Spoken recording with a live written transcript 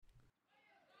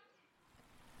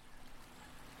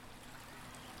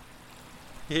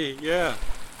Yeah.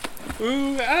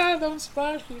 Ooh, don't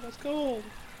splash me. That's cold.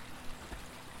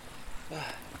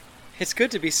 It's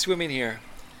good to be swimming here.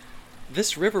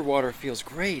 This river water feels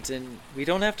great, and we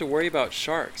don't have to worry about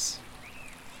sharks.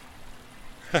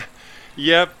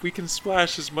 Yep, we can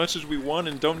splash as much as we want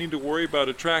and don't need to worry about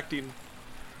attracting...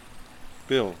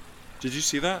 Bill, did you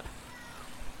see that?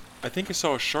 I think I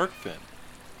saw a shark fin.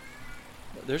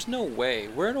 There's no way.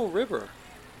 We're in a river.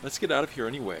 Let's get out of here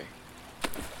anyway.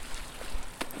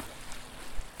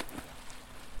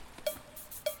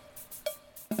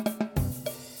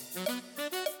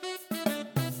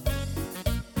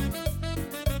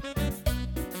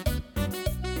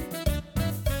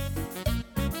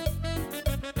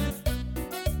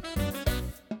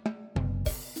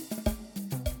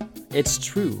 It's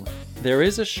true. There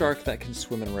is a shark that can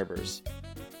swim in rivers.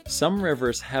 Some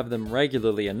rivers have them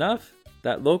regularly enough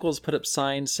that locals put up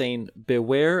signs saying,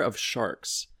 "Beware of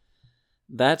sharks."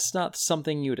 That's not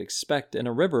something you'd expect in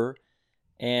a river,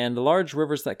 and large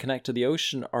rivers that connect to the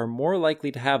ocean are more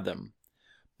likely to have them.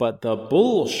 But the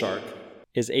bull shark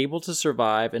is able to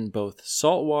survive in both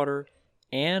saltwater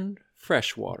and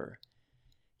freshwater.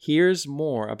 Here's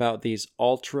more about these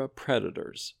ultra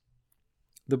predators.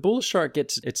 The bull shark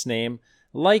gets its name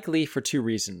likely for two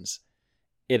reasons.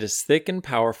 It is thick and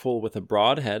powerful with a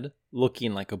broad head,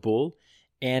 looking like a bull,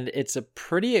 and it's a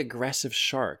pretty aggressive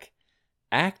shark,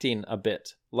 acting a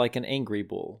bit like an angry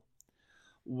bull.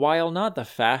 While not the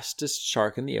fastest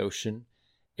shark in the ocean,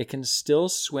 it can still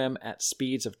swim at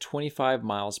speeds of 25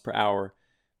 miles per hour,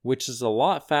 which is a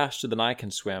lot faster than I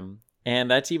can swim, and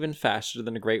that's even faster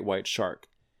than a great white shark.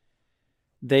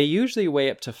 They usually weigh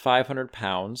up to 500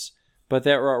 pounds, but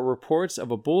there are reports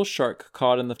of a bull shark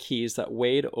caught in the Keys that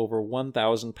weighed over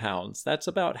 1,000 pounds. That's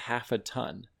about half a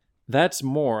ton. That's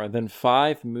more than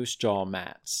 5 moose jaw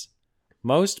mats.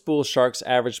 Most bull sharks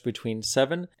average between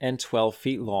 7 and 12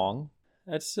 feet long.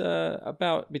 That's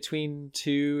about between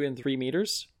 2 and 3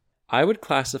 meters. I would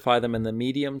classify them in the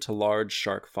medium to large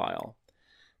shark file.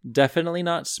 Definitely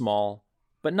not small,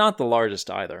 but not the largest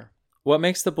either. What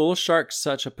makes the bull shark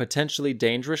such a potentially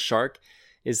dangerous shark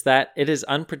is that it is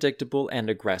unpredictable and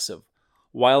aggressive.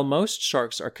 While most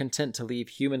sharks are content to leave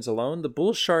humans alone, the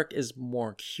bull shark is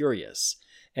more curious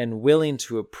and willing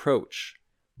to approach,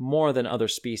 more than other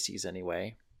species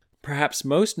anyway. Perhaps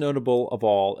most notable of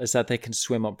all is that they can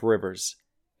swim up rivers.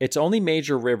 It's only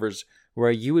major rivers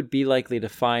where you would be likely to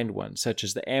find one, such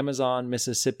as the Amazon,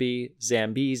 Mississippi,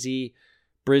 Zambezi,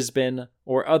 Brisbane,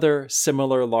 or other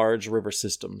similar large river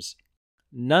systems.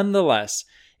 Nonetheless,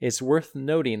 it's worth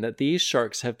noting that these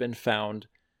sharks have been found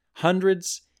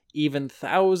hundreds, even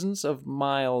thousands of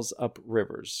miles up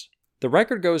rivers. The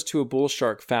record goes to a bull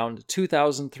shark found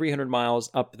 2,300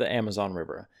 miles up the Amazon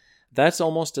River. That's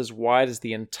almost as wide as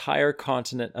the entire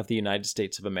continent of the United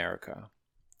States of America.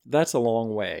 That's a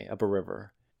long way up a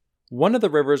river. One of the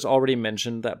rivers already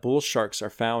mentioned that bull sharks are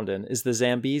found in is the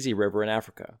Zambezi River in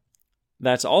Africa.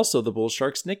 That's also the bull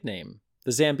shark's nickname,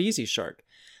 the Zambezi shark.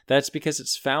 That's because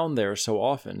it's found there so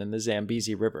often in the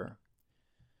Zambezi River.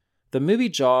 The movie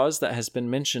Jaws that has been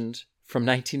mentioned from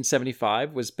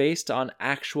 1975 was based on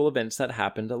actual events that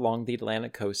happened along the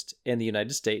Atlantic coast in the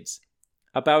United States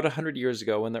about 100 years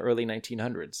ago in the early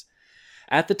 1900s.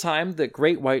 At the time, the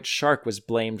great white shark was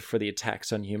blamed for the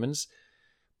attacks on humans,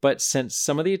 but since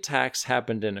some of the attacks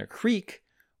happened in a creek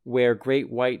where great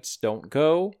whites don't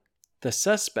go, the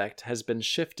suspect has been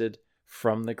shifted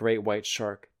from the great white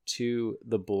shark to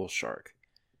the bull shark.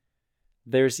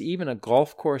 There's even a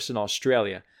golf course in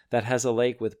Australia that has a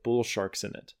lake with bull sharks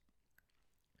in it.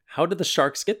 How did the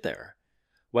sharks get there?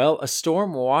 Well, a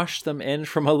storm washed them in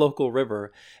from a local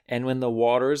river, and when the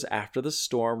waters after the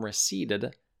storm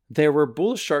receded, there were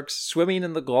bull sharks swimming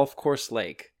in the golf course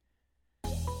lake.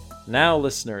 Now,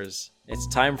 listeners, it's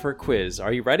time for a quiz.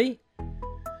 Are you ready?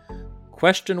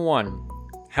 Question 1.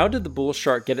 How did the bull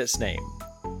shark get its name?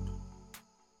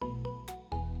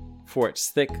 For its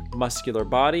thick, muscular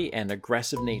body and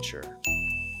aggressive nature.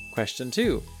 Question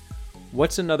 2.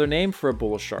 What's another name for a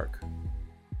bull shark?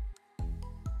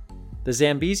 The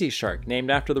Zambezi shark,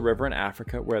 named after the river in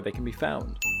Africa where they can be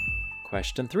found.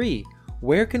 Question 3.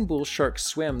 Where can bull sharks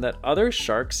swim that other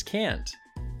sharks can't?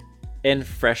 In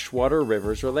freshwater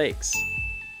rivers or lakes.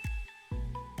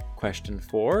 Question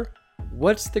 4.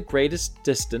 What's the greatest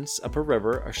distance up a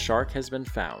river a shark has been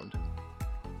found?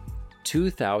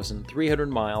 2,300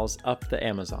 miles up the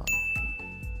Amazon.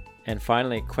 And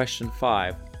finally, question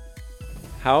 5.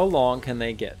 How long can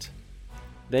they get?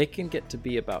 They can get to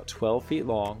be about 12 feet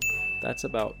long. That's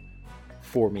about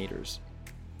 4 meters.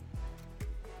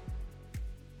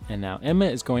 And now Emma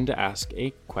is going to ask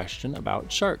a question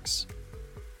about sharks.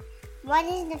 What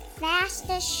is the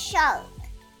fastest shark?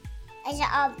 Is it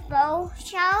a bull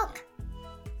shark?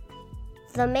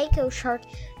 The mako shark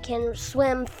can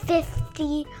swim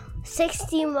 50,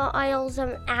 60 miles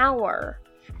an hour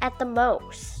at the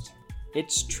most.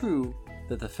 It's true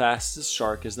that the fastest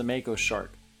shark is the mako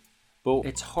shark, but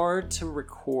it's hard to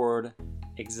record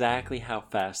exactly how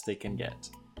fast they can get.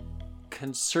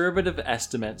 Conservative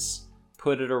estimates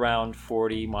put it around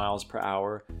 40 miles per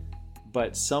hour,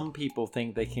 but some people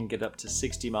think they can get up to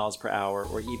 60 miles per hour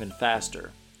or even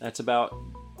faster. That's about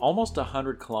almost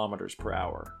 100 kilometers per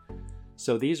hour.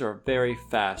 So these are very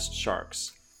fast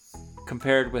sharks.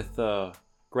 Compared with the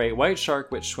great white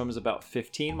shark, which swims about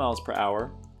 15 miles per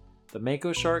hour, the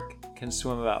mako shark can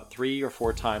swim about 3 or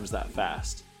 4 times that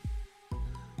fast.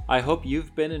 I hope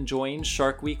you've been enjoying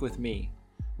Shark Week with me.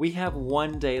 We have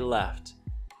 1 day left.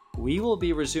 We will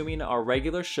be resuming our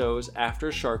regular shows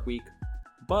after Shark Week,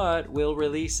 but we'll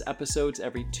release episodes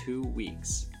every 2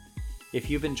 weeks. If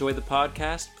you've enjoyed the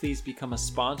podcast, please become a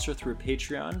sponsor through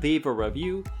Patreon, leave a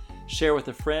review, share with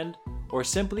a friend, or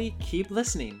simply keep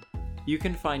listening. You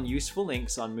can find useful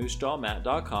links on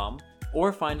moosejawmat.com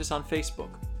or find us on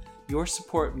Facebook. Your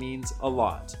support means a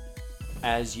lot.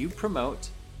 As you promote,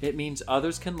 it means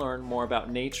others can learn more about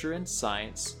nature and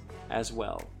science as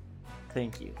well.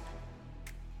 Thank you.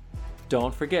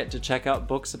 Don't forget to check out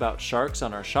books about sharks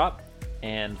on our shop,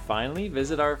 and finally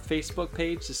visit our Facebook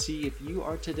page to see if you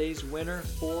are today's winner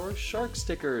for shark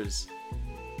stickers.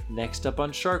 Next up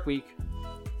on Shark Week,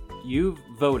 you've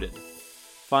voted.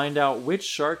 Find out which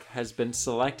shark has been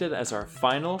selected as our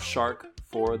final shark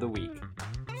for the week.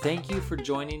 Thank you for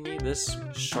joining me this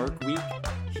Shark Week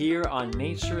here on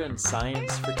Nature and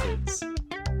Science for Kids.